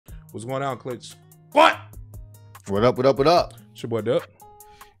What's going on, Clutch? What? What up, what up, what up? It's your boy Duck.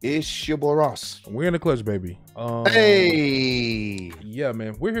 It's your boy Ross. We're in the clutch, baby. Hey! Yeah,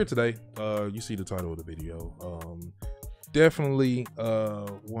 man. We're here today. You see the title of the video. Definitely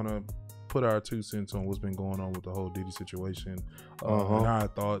want to put our 2 cents on what's been going on with the whole Diddy situation. And our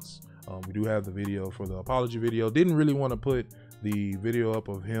thoughts. We do have the video for the apology video. Didn't really want to put the video up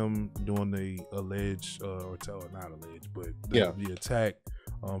of him doing the alleged, not alleged, but the attack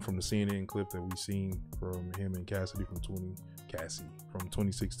from the CNN clip that we seen from him and Cassie from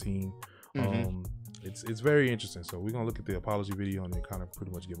 2016. It's very interesting. So we're gonna look at the apology video and then kind of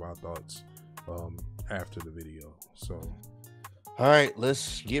pretty much give our thoughts after the video. So all right,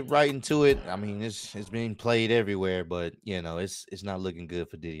 let's get right into it. I mean, it's being played everywhere, but you know, it's not looking good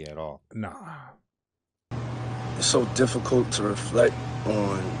for Diddy at all. Nah. It's so difficult to reflect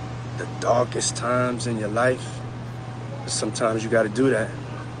on the darkest times in your life. But sometimes you got to do that.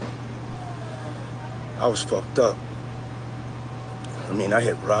 I was fucked up. I mean, I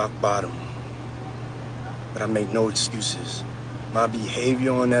hit rock bottom. But I make no excuses. My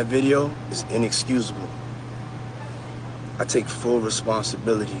behavior on that video is inexcusable. I take full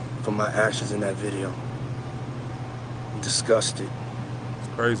responsibility for my actions in that video. I'm disgusted. It's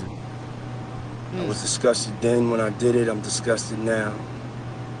crazy. I was disgusted then when I did it. I'm disgusted now.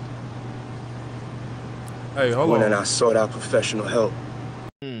 Hey, hold on. When I sought out professional help.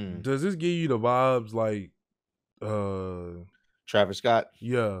 Does this give you the vibes like Travis Scott?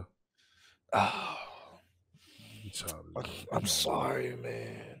 Yeah. Oh, I'm sorry,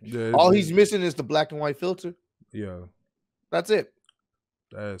 man. Yeah, all he's missing is the black and white filter. Yeah. That's it.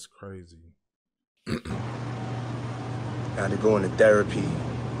 That's crazy. Had to go into therapy.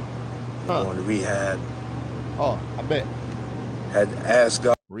 Going to rehab. Oh, I bet. Had to ask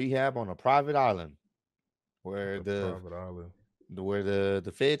God. Rehab on a private island where the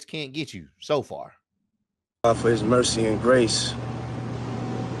feds can't get you so far. God for his mercy and grace.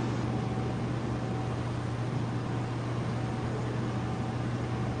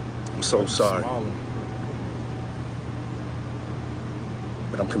 I'm so sorry.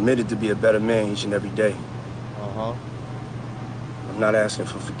 But I'm committed to be a better man each and every day. I'm not asking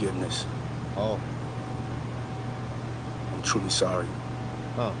for forgiveness. Oh. I'm truly sorry.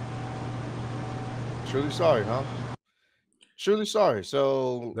 Huh. Truly sorry, huh? Truly sorry.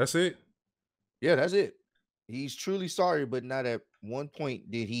 So that's it? Yeah, that's it. He's truly sorry, but not at one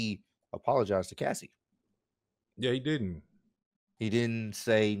point did he apologize to Cassie. Yeah, he didn't. He didn't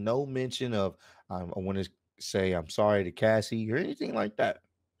say no mention of I want to say I'm sorry to Cassie or anything like that.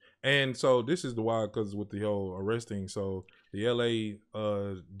 And so this is the wild, because with the whole arresting, so the LA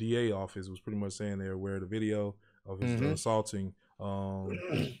DA office was pretty much saying they're aware of the video of his assaulting.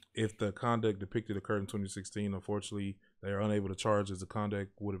 If the conduct depicted occurred in 2016, unfortunately, they are unable to charge as the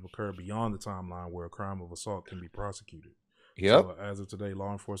conduct would have occurred beyond the timeline where a crime of assault can be prosecuted. Yep. So as of today,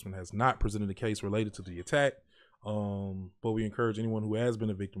 law enforcement has not presented a case related to the attack, but we encourage anyone who has been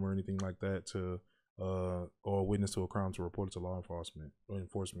a victim or anything like that to or a witness to a crime to report it to law enforcement, or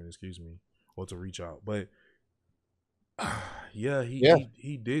to reach out. But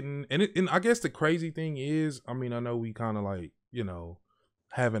he didn't. And I guess the crazy thing is, I mean, I know we kind of like, you know,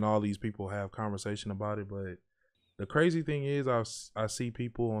 having all these people have conversation about it, but the crazy thing is I see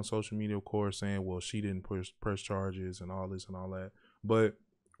people on social media, of course, saying, well, she didn't press charges and all this and all that. But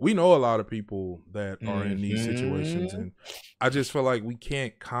we know a lot of people that are in these situations, and I just feel like we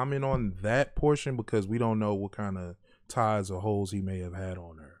can't comment on that portion because we don't know what kind of ties or holes he may have had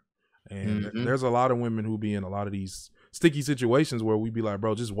on her. And there's a lot of women who be in a lot of these sticky situations where we be like,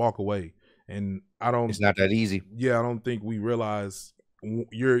 bro, just walk away. And it's not that easy. Yeah, I don't think we realize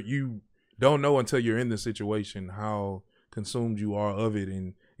you don't know until you're in the situation how consumed you are of it,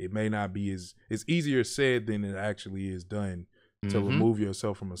 and it may not be it's easier said than it actually is done to remove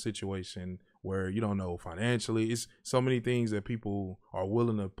yourself from a situation where you don't know financially. It's so many things that people are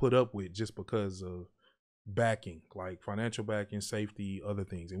willing to put up with just because of backing, like financial backing, safety, other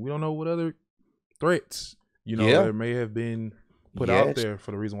things. And we don't know what other threats, there may have been put out there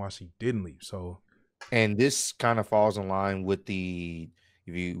for the reason why she didn't leave. So, and this kind of falls in line with if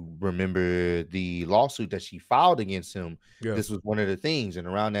you remember the lawsuit that she filed against him, this was one of the things. And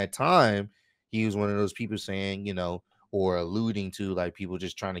around that time, he was one of those people saying, or alluding to like people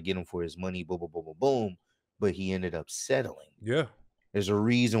just trying to get him for his money, boom, boom, boom, boom, boom. But he ended up settling. Yeah. There's a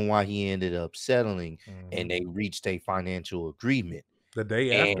reason why he ended up settling, and they reached a financial agreement. The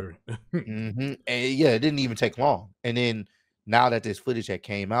day after. And it didn't even take long. And then now that this footage had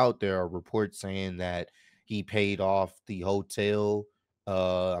came out, there are reports saying that he paid off the hotel.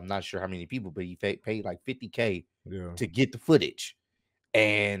 I'm not sure how many people, but he paid like $50K to get the footage.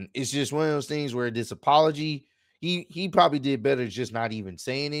 And it's just one of those things where this apology, he probably did better just not even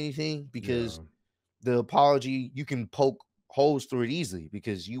saying anything, because the apology, you can poke holes through it easily,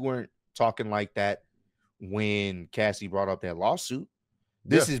 because you weren't talking like that when Cassie brought up that lawsuit.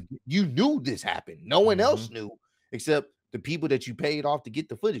 This is, you knew this happened. No one else knew except the people that you paid off to get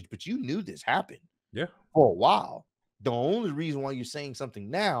the footage, but you knew this happened for a while. The only reason why you're saying something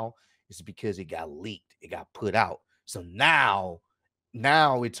now is because it got leaked, it got put out. So now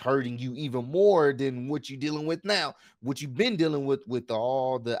it's hurting you even more than what you're dealing with now, what you've been dealing with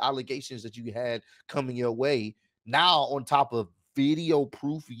all the allegations that you had coming your way. Now, on top of video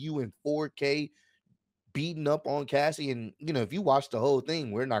proof of you in 4K beating up on Cassie. And, you know, if you watch the whole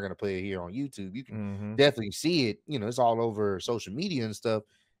thing, we're not going to play it here on YouTube. You can definitely see it. You know, it's all over social media and stuff.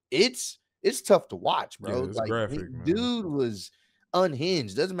 It's tough to watch, bro. It's like, graphic, dude was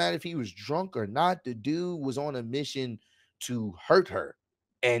unhinged. Doesn't matter if he was drunk or not. The dude was on a mission to hurt her.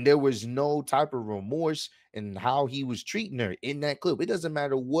 And there was no type of remorse in how he was treating her in that clip. It doesn't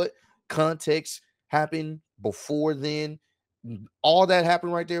matter what context happened before then. All that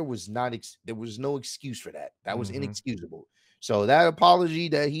happened right there was not, there was no excuse for that. That was inexcusable. So that apology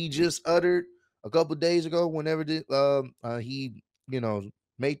that he just uttered a couple days ago, whenever he, you know,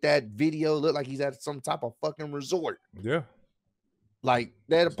 made that video look like he's at some type of fucking resort. Yeah. Like,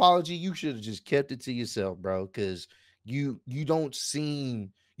 that apology, you should have just kept it to yourself, bro, because you don't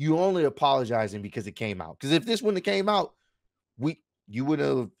seem, you only apologizing because it came out. Because if this wouldn't have came out, you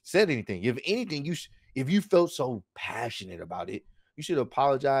wouldn't have said anything. If anything, if you felt so passionate about it, you should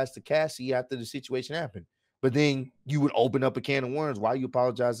apologize to Cassie after the situation happened. But then you would open up a can of worms. Why are you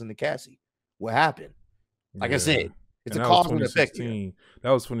apologizing to Cassie? What happened? Like I said, it's a cause and effect here.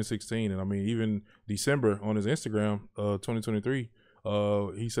 That was 2016. And I mean, even December on his Instagram, 2023,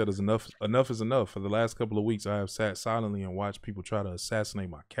 he said, enough is enough. For the last couple of weeks, I have sat silently and watched people try to assassinate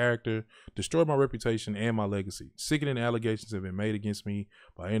my character, destroy my reputation and my legacy. Sickening allegations have been made against me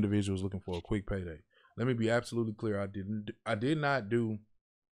by individuals looking for a quick payday. Let me be absolutely clear. I did not do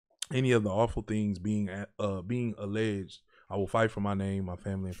any of the awful things being alleged. I will fight for my name, my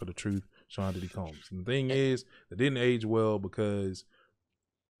family, and for the truth. Sean Diddy Combs. And the thing is, it didn't age well, because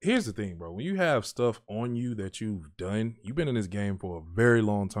here's the thing, bro. When you have stuff on you that you've done, you've been in this game for a very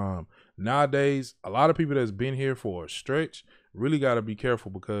long time. Nowadays, a lot of people that's been here for a stretch really got to be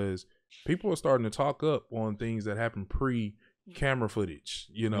careful, because people are starting to talk up on things that happened pre-camera footage,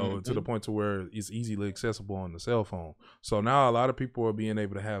 you know, to the point to where it's easily accessible on the cell phone. So now a lot of people are being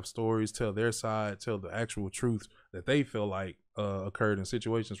able to have stories, tell their side, tell the actual truth that they feel like occurred in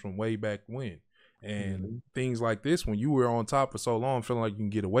situations from way back when. And things like this, when you were on top for so long, feeling like you can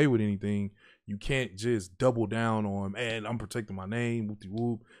get away with anything, you can't just double down on, man, I'm protecting my name,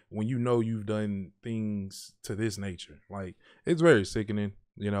 whoop-de-whoop, when you know you've done things to this nature. Like, it's very sickening,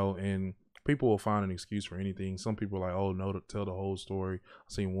 you know, and people will find an excuse for anything. Some people are like, oh, no, to tell the whole story.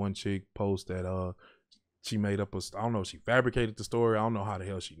 I seen one chick post that she made up I don't know, she fabricated the story. I don't know how the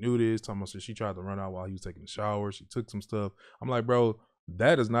hell she knew this. Talking about she tried to run out while he was taking a shower. She took some stuff. I'm like, bro,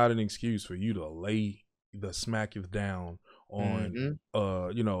 that is not an excuse for you to lay the smacketh down on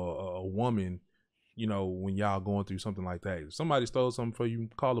you know, a woman, you know, when y'all going through something like that. If somebody stole something for you,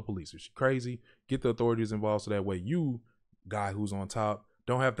 call the police. If she crazy, get the authorities involved, so that way you, guy who's on top,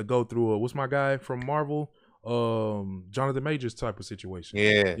 don't have to go through what's my guy from Marvel, Jonathan Majors type of situation.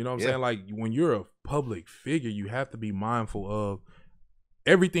 Yeah, you know what I'm saying? Like, when you're a public figure, you have to be mindful of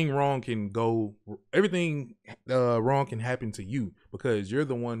everything wrong can happen to you, because you're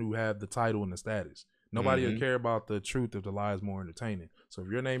the one who have the title and the status. Nobody will care about the truth if the lie is more entertaining. So if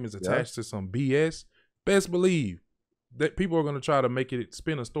your name is attached to some BS, best believe that people are going to try to make it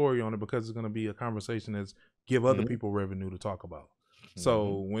spin a story on it, because it's going to be a conversation that's give other people revenue to talk about.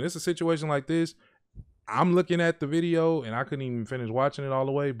 So when it's a situation like this, I'm looking at the video, and I couldn't even finish watching it all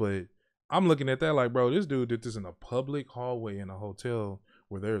the way, but I'm looking at that like, bro, this dude did this in a public hallway in a hotel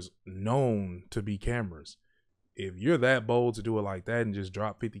where there's known to be cameras. If you're that bold to do it like that and just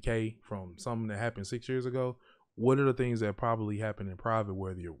drop 50K from something that happened 6 years ago, what are the things that probably happened in private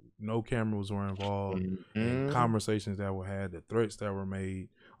where no cameras were involved, and conversations that were had, the threats that were made?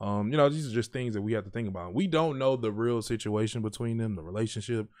 You know, these are just things that we have to think about. We don't know the real situation between them, the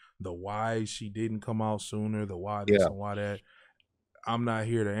relationship, the why she didn't come out sooner, the why this and why that. I'm not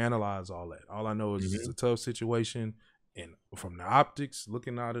here to analyze all that. All I know is it's a tough situation, and from the optics,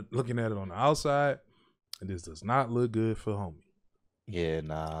 looking at it on the outside, this does not look good for homie. Yeah,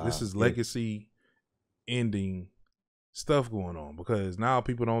 nah. This is legacy ending stuff going on, because now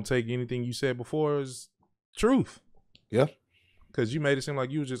people don't take anything you said before as truth. Yeah. Because you made it seem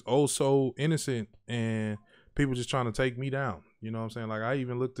like you was just so innocent, and people just trying to take me down. You know what I'm saying? Like, I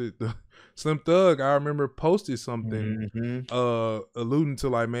even looked at the Slim Thug. I remember posted something alluding to,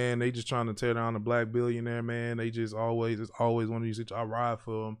 like, man, they just trying to tear down the black billionaire, man. They just it's always one of these situations. I ride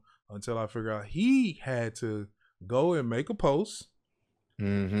for him until I figure out he had to go and make a post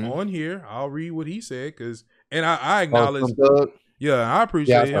on here. I'll read what he said, and I acknowledge, I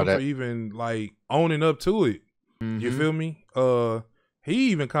appreciate him for even like owning up to it. You feel me?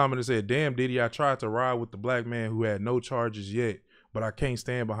 He even commented and said, "Damn, Diddy, I tried to ride with the black man who had no charges yet, but I can't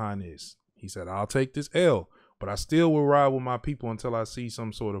stand behind this." He said, "I'll take this L, but I still will ride with my people until I see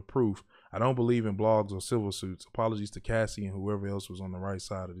some sort of proof. I don't believe in blogs or civil suits. Apologies to Cassie and whoever else was on the right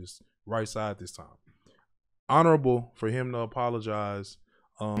side this time." Honorable for him to apologize.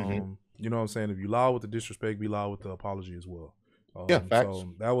 You know what I'm saying? If you loud with the disrespect, be loud with the apology as well. Facts.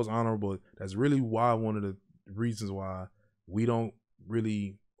 So that was honorable. That's really why one of the reasons why we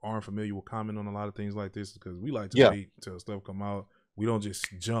aren't familiar with comment on a lot of things like this, because we like to wait until stuff come out. We don't just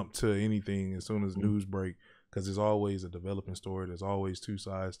jump to anything as soon as news break, because there's always a developing story. There's always two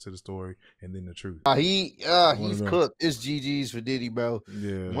sides to the story, and then the truth. He's cooked. It's GG's for Diddy, bro.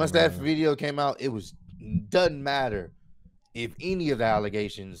 Yeah. Once that video came out, doesn't matter if any of the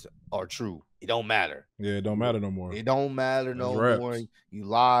allegations are true. It don't matter. Yeah, it don't matter no more. It don't matter no more. You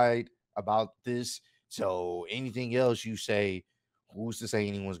lied about this. So anything else you say, who's to say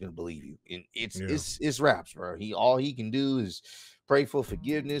anyone's gonna believe you? And it's raps, bro. All he can do is pray for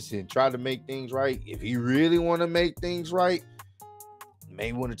forgiveness and try to make things right. If you really want to make things right, you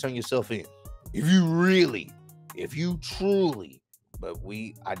may want to turn yourself in. If you truly, but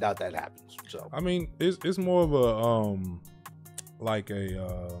I doubt that happens. So I mean, it's more of a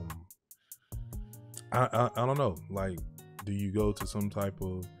I don't know. Like, do you go to some type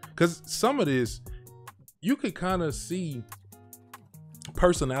of, because some of this you could kind of see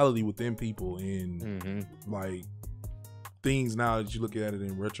personality within people in like things now that you look at it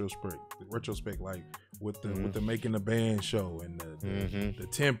in retrospect, like with the making the band show and the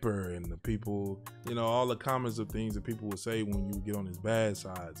temper and the people, you know, all the comments of things that people would say when you get on his bad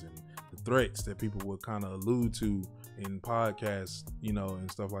sides and the threats that people would kind of allude to in podcasts, you know,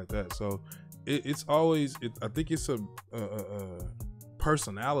 and stuff like that. So it's always, I think it's a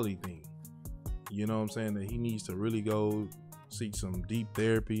personality thing. You know what I'm saying? That he needs to really go seek some deep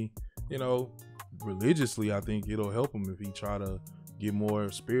therapy. You know, religiously, I think it'll help him if he try to get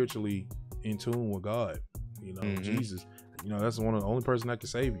more spiritually in tune with God. You know, Jesus. You know, that's the only person that can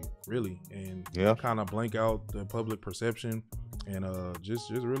save you, really. And kind of blank out the public perception and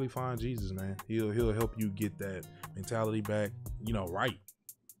just really find Jesus, man. He'll help you get that mentality back, you know, right.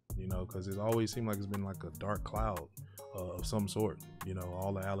 You know, because it always seemed like it's been like a dark cloud of some sort. You know,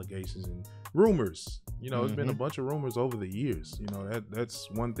 all the allegations and rumors. You know, it's been a bunch of rumors over the years. You know, that's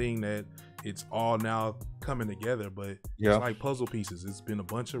one thing that it's all now coming together, but it's like puzzle pieces. It's been a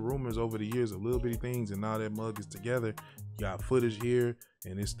bunch of rumors over the years of little bitty things, and now that mug is together. You got footage here,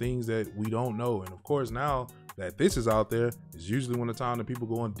 and it's things that we don't know. And of course, now that this is out there, is usually when the time that people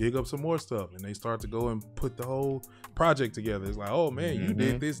go and dig up some more stuff, and they start to go and put the whole project together. It's like, oh man, you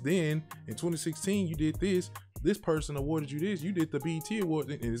did this then in 2016. You did this. This person awarded you this. You did the BET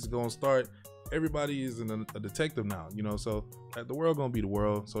award, and it's gonna start. Everybody is a detective now, you know. So the world gonna be the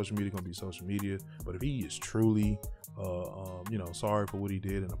world. Social media gonna be social media. But if he is truly, you know, sorry for what he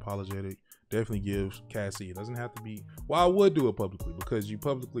did and apologetic, definitely give Cassie. It doesn't have to be. Well, I would do it publicly because you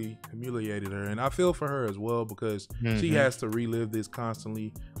publicly humiliated her, and I feel for her as well because she has to relive this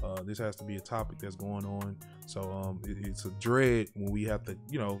constantly. This has to be a topic that's going on. So it's a dread when we have to,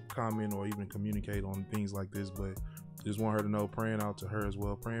 you know, comment or even communicate on things like this. But just want her to know, praying out to her as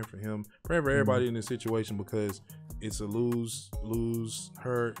well, praying for him, praying for everybody in this situation, because it's a lose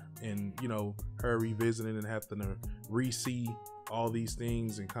her, and you know, her revisiting and having to re-see all these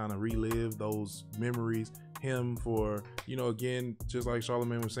things and kind of relive those memories. Him for, you know, again, just like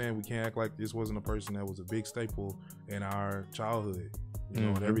Charlamagne was saying, we can't act like this wasn't a person that was a big staple in our childhood. You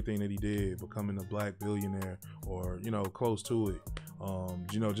know, and everything that he did, becoming a black billionaire or, you know, close to it.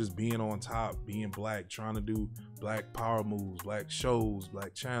 You know, just being on top, being black, trying to do black power moves, black shows,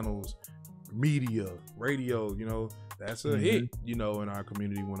 black channels, media, radio, you know, that's a hit, you know, in our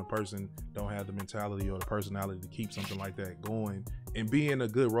community when a person don't have the mentality or the personality to keep something like that going and being a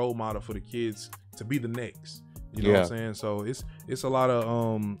good role model for the kids to be the next. You know what I'm saying? So it's a lot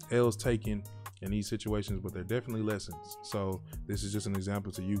of L's taken in these situations, but they're definitely lessons. So this is just an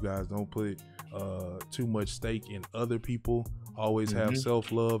example to you guys. Don't put too much stake in other people. Always have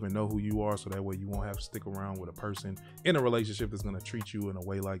self-love and know who you are, so that way you won't have to stick around with a person in a relationship that's going to treat you in a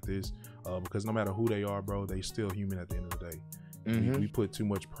way like this, because no matter who they are, bro, they still human at the end of the day. We put too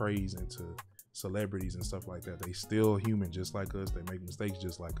much praise into celebrities and stuff like that. They still human just like us. They make mistakes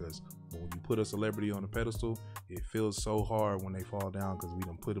just like us. But when you put a celebrity on a pedestal, it feels so hard when they fall down because we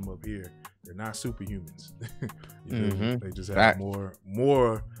done put them up here. They're not superhumans. They just have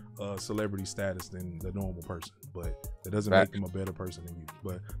more celebrity status than the normal person, but that doesn't make them a better person than you.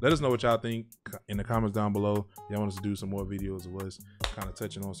 But let us know what y'all think in the comments down below. Y'all want us to do some more videos of us kind of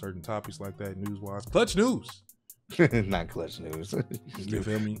touching on certain topics like that, news-wise. Clutch news. Not clutch news. You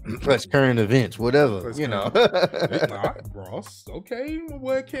feel me? Clutch current events, whatever. Clutch you know. Ross. Okay, my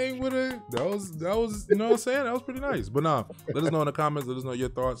boy came with it. That was. You know what I'm saying? That was pretty nice. But nah, let us know in the comments. Let us know your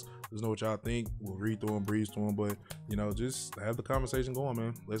thoughts. Let us know what y'all think. We'll read through them, breeze through them. But you know, just have the conversation going,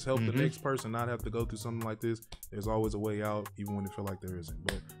 man. Let's help the next person not have to go through something like this. There's always a way out, even when it feel like there isn't.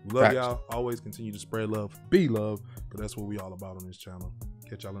 But we love y'all. Always continue to spread love, be love, because that's what we all about on this channel.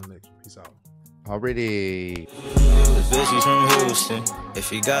 Catch y'all in the next one. Peace out. Already. The bitch, she's from Houston.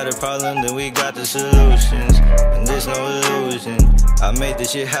 If you got a problem, then we got the solutions. And there's no illusion. I made this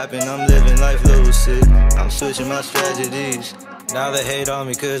shit happen, I'm living life lucid. I'm switching my strategies. Now they hate on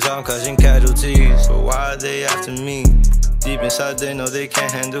me cause I'm causing casualties. So why are they after me? Deep inside they know they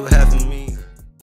can't handle half of me.